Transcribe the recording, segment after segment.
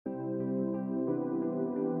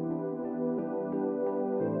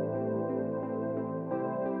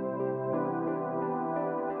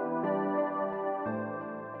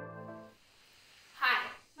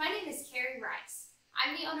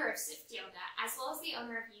of Sift Yoga, as well as the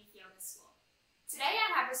owner of Youth Yoga School. Today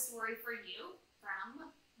I have a story for you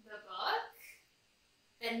from the book,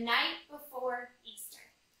 The Night Before Easter.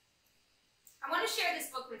 I want to share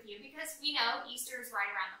this book with you because we know Easter is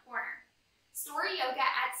right around the corner. Story Yoga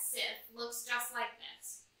at SIFT looks just like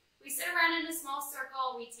this. We sit around in a small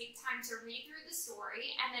circle, we take time to read through the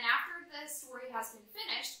story, and then after the story has been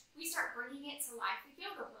finished, we start bringing it to life with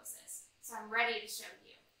yoga poses. So I'm ready to show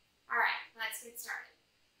you. All right, let's get started.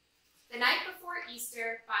 The Night Before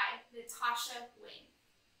Easter by Natasha Wing.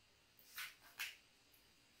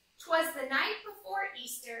 'Twas the night before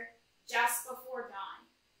Easter, just before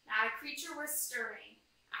dawn. Not a creature was stirring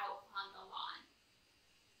out upon the lawn.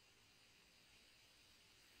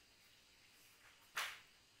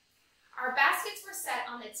 Our baskets were set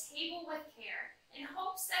on the table with care, in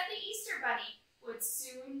hopes that the Easter bunny would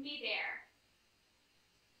soon be there.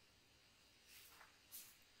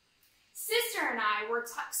 Sister and I were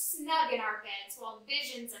tucked snug in our beds while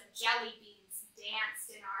visions of jelly beans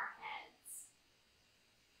danced in our heads.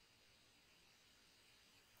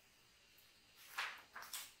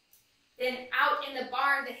 Then out in the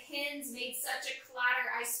barn the hens made such a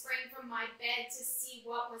clatter I sprang from my bed to see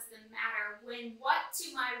what was the matter, when what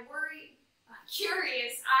to my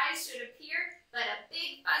curious eyes should appear but a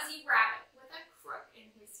big fuzzy rabbit with a crook in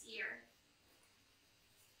his ear.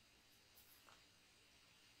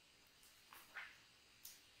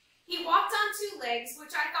 He walked on two legs,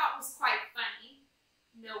 which I thought was quite funny.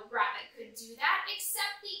 No rabbit could do that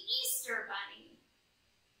except the Easter bunny.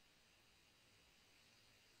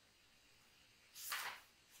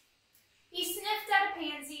 He sniffed at a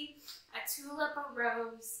pansy, a tulip, a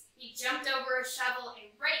rose. He jumped over a shovel,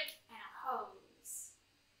 a rake, and a hose.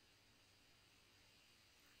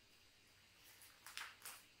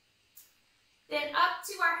 Then up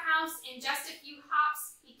to our house in just a few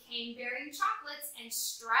hops, he came bearing chocolates and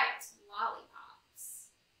striped lollipops.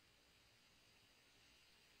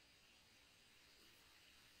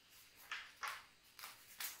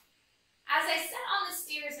 As I sat on the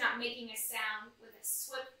stairs not making a sound, with a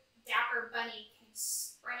swift dapper bunny came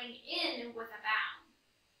sprang in with a bound.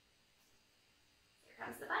 Here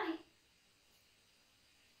comes the bunny.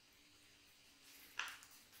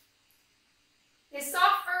 His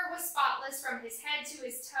soft fur was spotless from his head to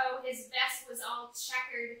his toe. His vest was all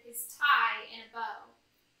checkered, his tie in a bow.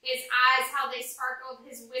 His eyes, how they sparkled,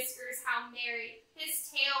 his whiskers, how merry.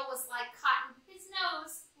 His tail was like cotton, his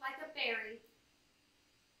nose like a berry.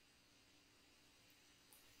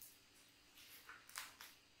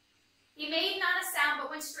 He made not a sound,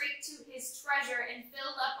 but went straight to his treasure and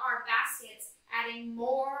filled up our baskets, adding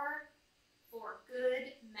more for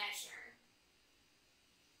good measure.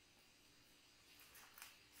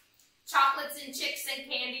 Chocolates and chicks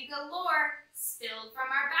and candy galore spilled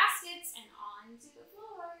from our baskets and onto the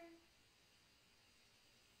floor.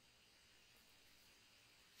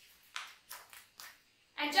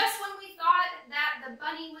 And just when we thought that the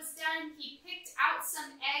bunny was done, he picked out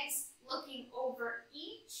some eggs, looking over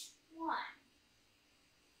each one.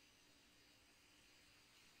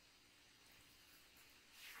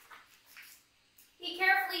 He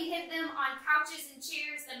carefully hid them on couches and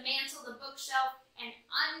chairs, the mantel, the bookshelf, and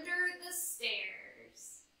under the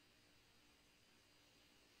stairs.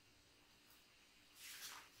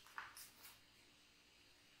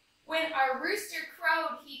 When our rooster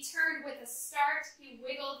crowed, he turned with a start. He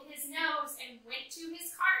wiggled his nose and went to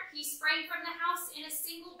his cart. He sprang from the house in a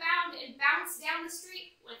single bound and bounced down the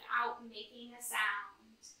street without making a sound.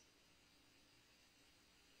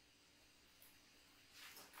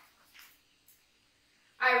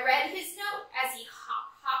 I read his note as he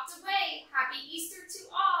hopped away. Happy Easter to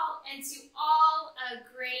all, and to all a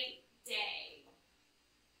great day.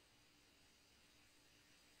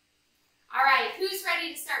 All right, who's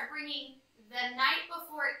ready to start bringing the night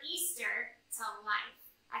before Easter to life?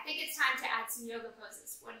 I think it's time to add some yoga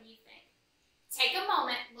poses. What do you think? Take a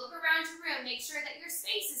moment, look around your room, make sure that your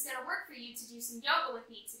space is going to work for you to do some yoga with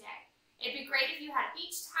me today. It'd be great if you had a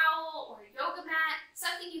beach towel or a yoga mat,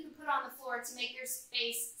 something you could put on the floor to make your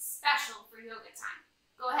space special for yoga time.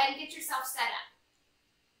 Go ahead and get yourself set up.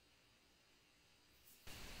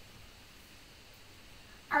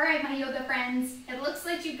 All right, my yoga friends, it looks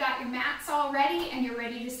like you've got your mats all ready and you're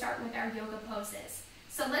ready to start with our yoga poses.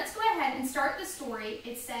 So let's go ahead and start the story.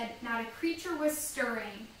 It said, not a creature was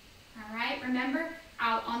stirring. All right, remember,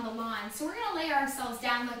 out on the lawn. So we're gonna lay ourselves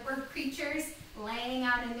down like we're creatures laying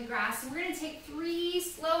out in the grass. And we're gonna take 3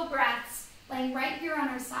 slow breaths, laying right here on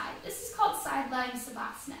our side. This is called side lying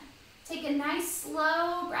savasana. Take a nice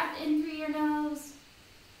slow breath in through your nose,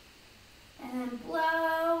 and then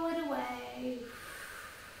blow it away.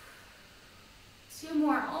 2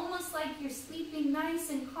 more, almost like you're sleeping nice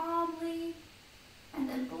and calmly. And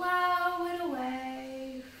then blow it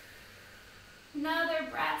away. Another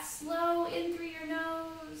breath, slow in through your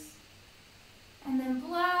nose. And then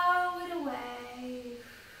blow it away.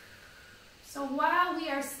 So while we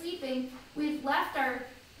are sleeping, we've left our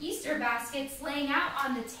Easter baskets laying out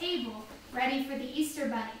on the table, ready for the Easter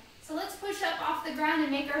bunny. So let's push up off the ground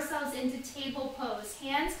and make ourselves into table pose.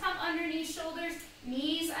 Hands come underneath shoulders,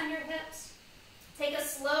 knees under hips. Take a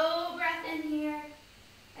slow breath in here,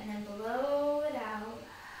 and then blow it out.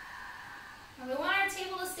 Now we want our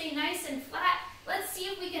table to stay nice and flat. Let's see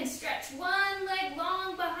if we can stretch one leg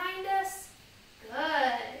long behind us.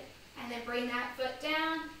 Good. And then bring that foot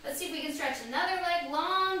down. Let's see if we can stretch another leg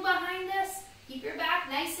long behind us. Keep your back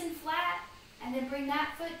nice and flat. And then bring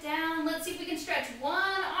that foot down. Let's see if we can stretch one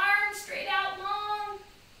arm straight out long.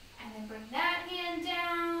 And then bring that hand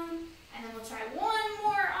down. And then we'll try one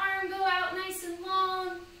more arm go out nice and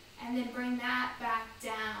long. And then bring that back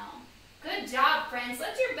down. Good job, friends.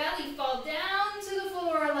 Let your belly fall down to the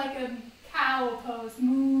floor like a cow pose.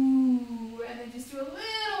 Moo. And then just do a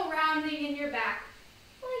little rounding in your back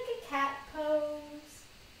like a cat pose.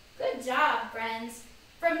 Good job, friends.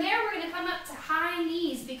 From there, we're going to come up to high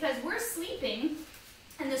knees because we're sleeping.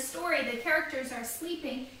 In the story, the characters are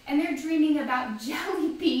sleeping and they're dreaming about jelly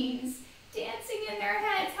beans dancing in their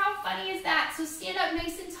heads. How funny is that? So stand up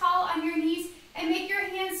nice and tall on your knees and make your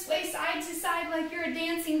hands sway side to side like you're a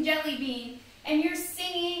dancing jelly bean. And you're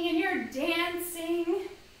singing and you're dancing.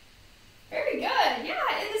 Very good.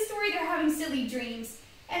 Yeah, in the story, they're having silly dreams.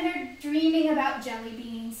 And they're dreaming about jelly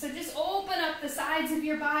beans. So just open up the sides of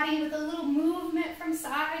your body with a little movement from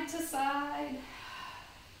side to side.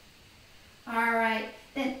 All right,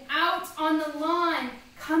 then out on the lawn,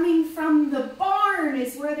 coming from the barn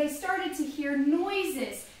is where they started to hear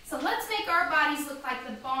noises. So let's make our bodies look like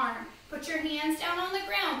the barn. Put your hands down on the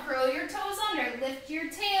ground, curl your toes under, lift your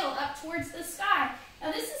tail up towards the sky.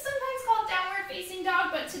 Now this is sometimes called downward facing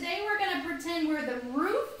dog, but today we're gonna pretend we're the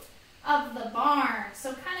roof of the barn.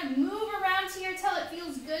 So kind of move around here till it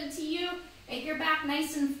feels good to you. Make your back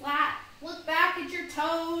nice and flat. Look back at your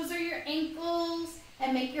toes or your ankles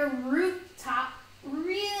and make your rooftop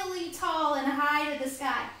really tall and high to the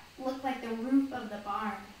sky. Look like the roof of the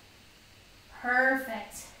barn.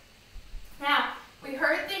 Perfect. Now, we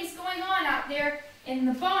heard things going on out there in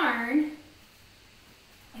the barn,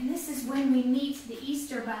 and this is when we meet the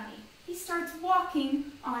Easter bunny. He starts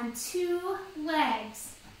walking on 2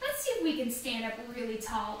 legs. Let's see if we can stand up really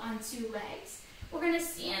tall on 2 legs. We're going to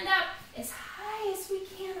stand up as high as we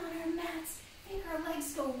can on our mats. Make our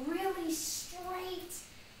legs go really straight.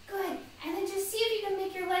 Good. And then just see if you can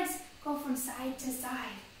make your legs go from side to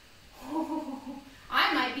side. Oh,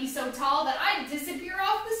 I might be so tall that I'd disappear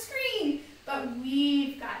off the screen. But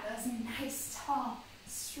we've got those nice, tall,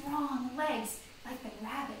 strong legs like the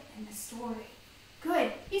rabbit in the story.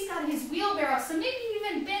 Good. He's got his wheelbarrow, so maybe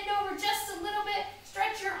even bend over just a little bit.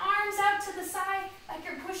 Stretch your arms out to the side like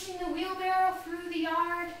you're pushing the wheelbarrow through the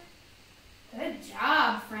yard. Good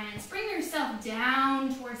job, friends. Bring yourself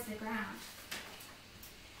down towards the ground.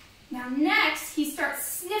 Now next, he starts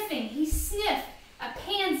sniffing. He sniffed a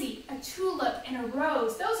pansy, a tulip, and a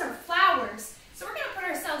rose. Those are flowers. So we're going to put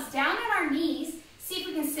ourselves down on our knees, see if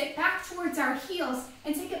we can sit back towards our heels,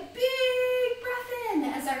 and take a big breath in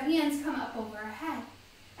as our hands come up over our head.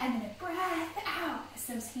 And then a breath out as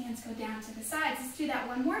those hands go down to the sides. Let's do that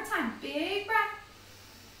one more time. Big breath.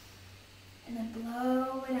 And then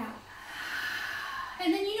blow it out.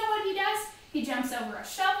 And then you know what he does? He jumps over a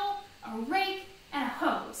shovel, a rake, and a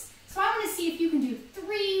hose. So I'm going to see if you can do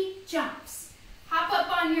 3 jumps. Hop up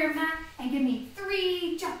on your mat and give me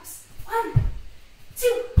 3 jumps. 1,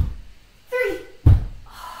 2, 3.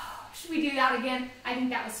 Oh, should we do that again? I think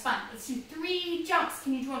that was fun. Let's do 3 jumps.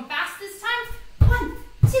 Can you do them fast this time? 1,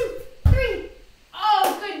 2, 3.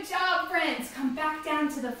 Oh, good job, friends. Come back down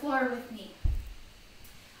to the floor with me.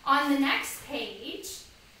 On the next page,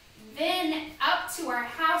 then up to our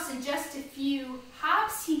house in just a few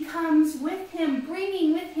hops, he comes with him,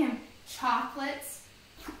 bringing with him chocolates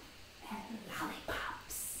and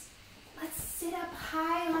lollipops. Let's sit up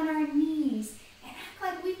high on our knees and act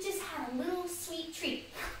like we've just had a little sweet treat.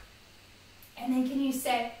 And then can you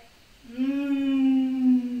say,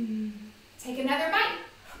 mmm. Take another bite.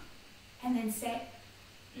 And then say,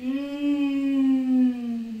 mmm.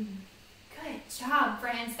 Good job,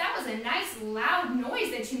 friends. That was a nice loud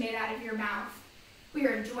noise that you made out of your mouth. We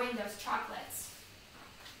are enjoying those chocolates.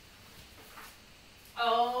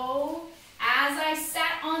 Oh, as I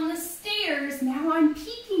sat on the stairs, now I'm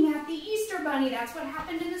peeking at the Easter bunny. That's what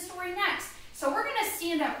happened in the story next. So we're going to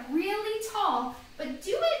stand up really tall, but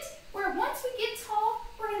do it where once we get tall,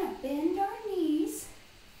 we're going to bend our knees.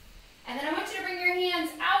 And then I want you to bring your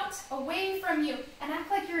hands out, away from you, and act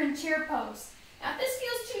like you're in chair pose. Now, if this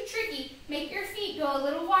feels too tricky, make your feet go a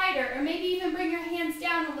little wider, or maybe even bring your hands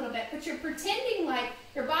down a little bit. But you're pretending like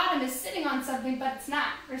your bottom is sitting on something, but it's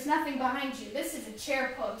not. There's nothing behind you. This is a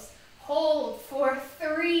chair pose. Hold for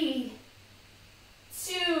 3,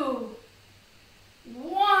 2,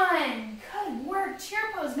 1. Good work. Chair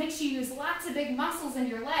pose makes you use lots of big muscles in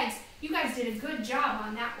your legs. You guys did a good job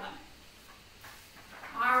on that one.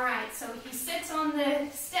 All right, so he sits on the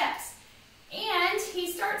steps, and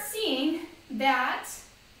he starts seeing that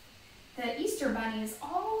the Easter Bunny is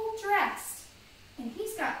all dressed, and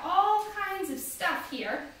he's got all kinds of stuff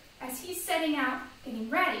here as he's setting out,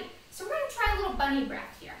 getting ready. So we're going to try a little bunny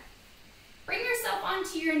breath here. Bring yourself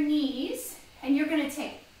onto your knees, and you're going to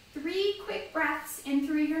take 3 quick breaths in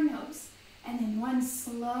through your nose, and then 1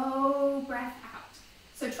 slow breath out.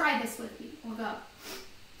 So try this with me. We'll go.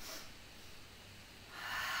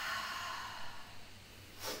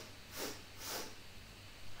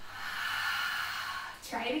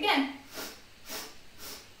 Try it again.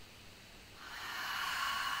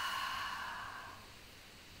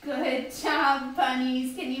 Good job,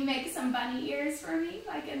 bunnies. Can you make some bunny ears for me,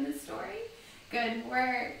 like in the story? Good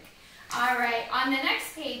work. All right, on the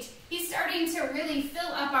next page, he's starting to really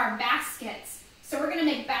fill up our baskets. So we're gonna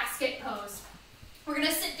make basket pose. We're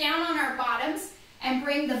gonna sit down on our bottoms and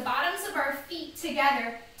bring the bottoms of our feet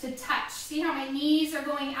together to touch. See how my knees are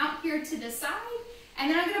going out here to the side? And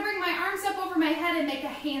then I'm going to bring my arms up over my head and make a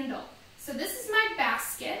handle. So this is my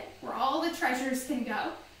basket where all the treasures can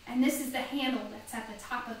go. And this is the handle that's at the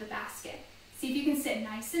top of the basket. See if you can sit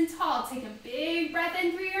nice and tall. Take a big breath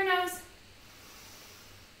in through your nose.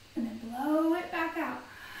 And then blow it back out.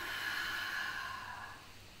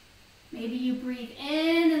 Maybe you breathe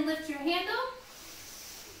in and lift your handle.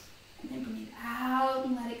 And then breathe out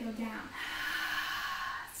and let it go down.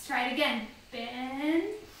 Let's try it again.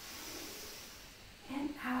 Bend. And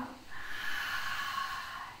out.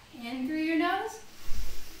 In through your nose.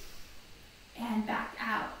 And back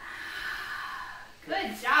out.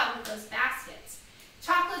 Good job with those baskets.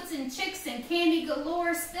 Chocolates and chicks and candy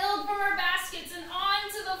galore spilled from our baskets and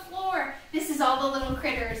onto the floor. This is all the little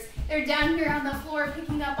critters. They're down here on the floor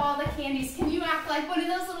picking up all the candies. Can you act like one of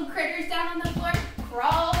those little critters down on the floor?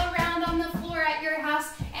 Crawl around on the floor at your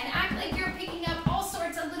house and act like you're picking up all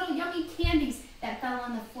sorts of little yummy candies that fell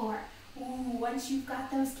on the floor. Ooh, once you've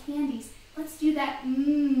got those candies, let's do that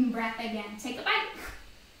breath again. Take a bite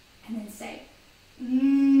and then say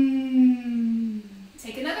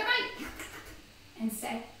Take another bite and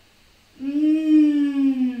say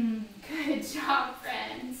Good job,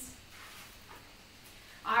 friends.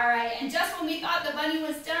 All right, and just when we thought the bunny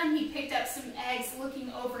was done, he picked up some eggs,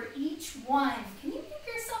 looking over each one. Can you make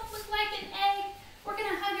yourself look like an egg? We're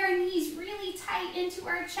gonna hug our knees really tight into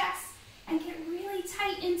our chest and get really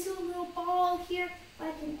tight into a little ball here,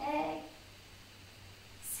 like an egg.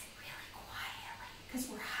 Sit really quietly, because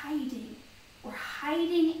we're hiding. We're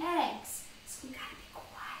hiding eggs, so we gotta be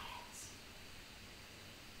quiet.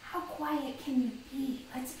 How quiet can you be?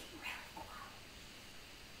 Let's be really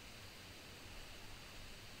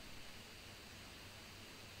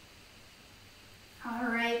quiet. All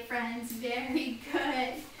right, friends, very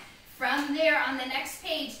good. From there, on the next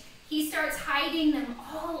page, he starts hiding them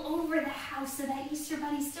all over the house, so that Easter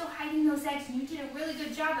Bunny's still hiding those eggs, and you did a really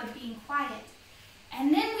good job of being quiet.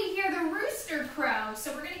 And then we hear the rooster crow,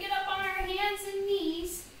 so we're going to get up on our hands and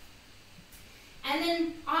knees. And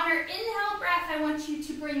then on our inhale breath, I want you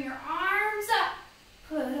to bring your arms up,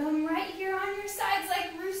 put them right here on your sides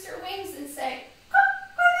like rooster wings, and say,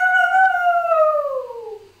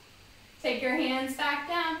 "Cock-a-doodle-doo." Take your hands back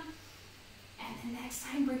down. And the next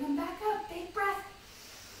time, bring them back up, big breath.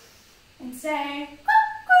 And say,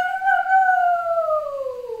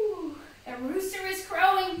 "Cock-a-doodle-doo." The rooster is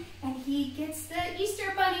crowing, and he gets the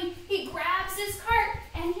Easter Bunny. He grabs his cart,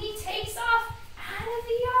 and he takes off out of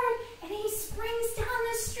the yard, and he springs down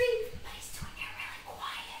the street. But he's doing it really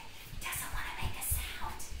quiet. He doesn't want to make a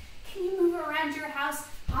sound. Can you move around your house,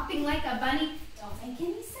 hopping like a bunny? Don't make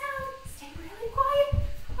any sound. Stay really quiet.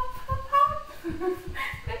 Hop, hop, hop.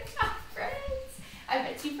 Good job, friends. I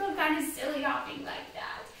bet you feel kind of silly hopping like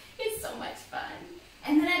that. It's so much fun.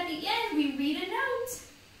 And then at the end, we read a note.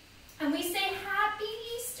 And we say, "Happy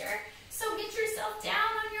Easter." So get yourself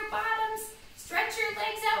down on your bottoms. Stretch your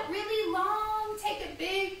legs out really long. Take a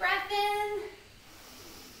big breath in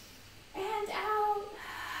and out.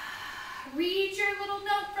 Read your little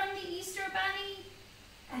note from the Easter Bunny.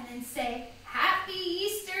 And then say, "Happy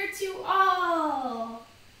Easter to all."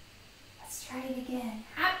 Let's try it again.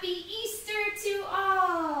 "Happy Easter to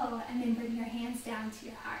all." And then can bring your hands down to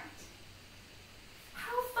your heart.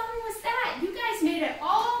 How fun was that? You guys made it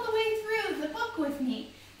all the way through the book with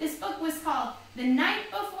me. This book was called The Night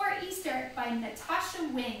Before Easter by Natasha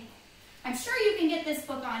Wing. I'm sure you can get this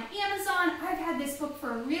book on Amazon. I've had this book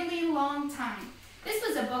for a really long time. This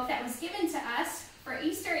was a book that was given to us for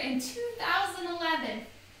Easter in 2011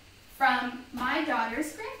 from my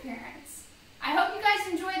daughter's grandparents. I hope you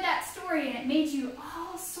guys enjoyed that story and it made you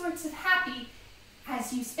all sorts of happy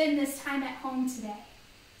as you spend this time at home today.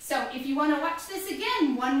 So if you want to watch this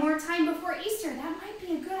again one more time before Easter, that might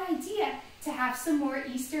be a good idea to have some more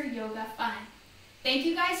Easter yoga fun. Thank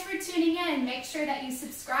you guys for tuning in. Make sure that you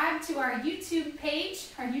subscribe to our YouTube page,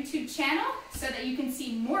 our YouTube channel, so that you can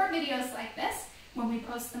see more videos like this when we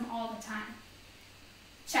post them all the time.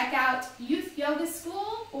 Check out Youth Yoga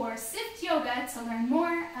School or SIFT Yoga to learn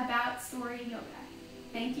more about Story Yoga.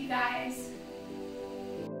 Thank you guys.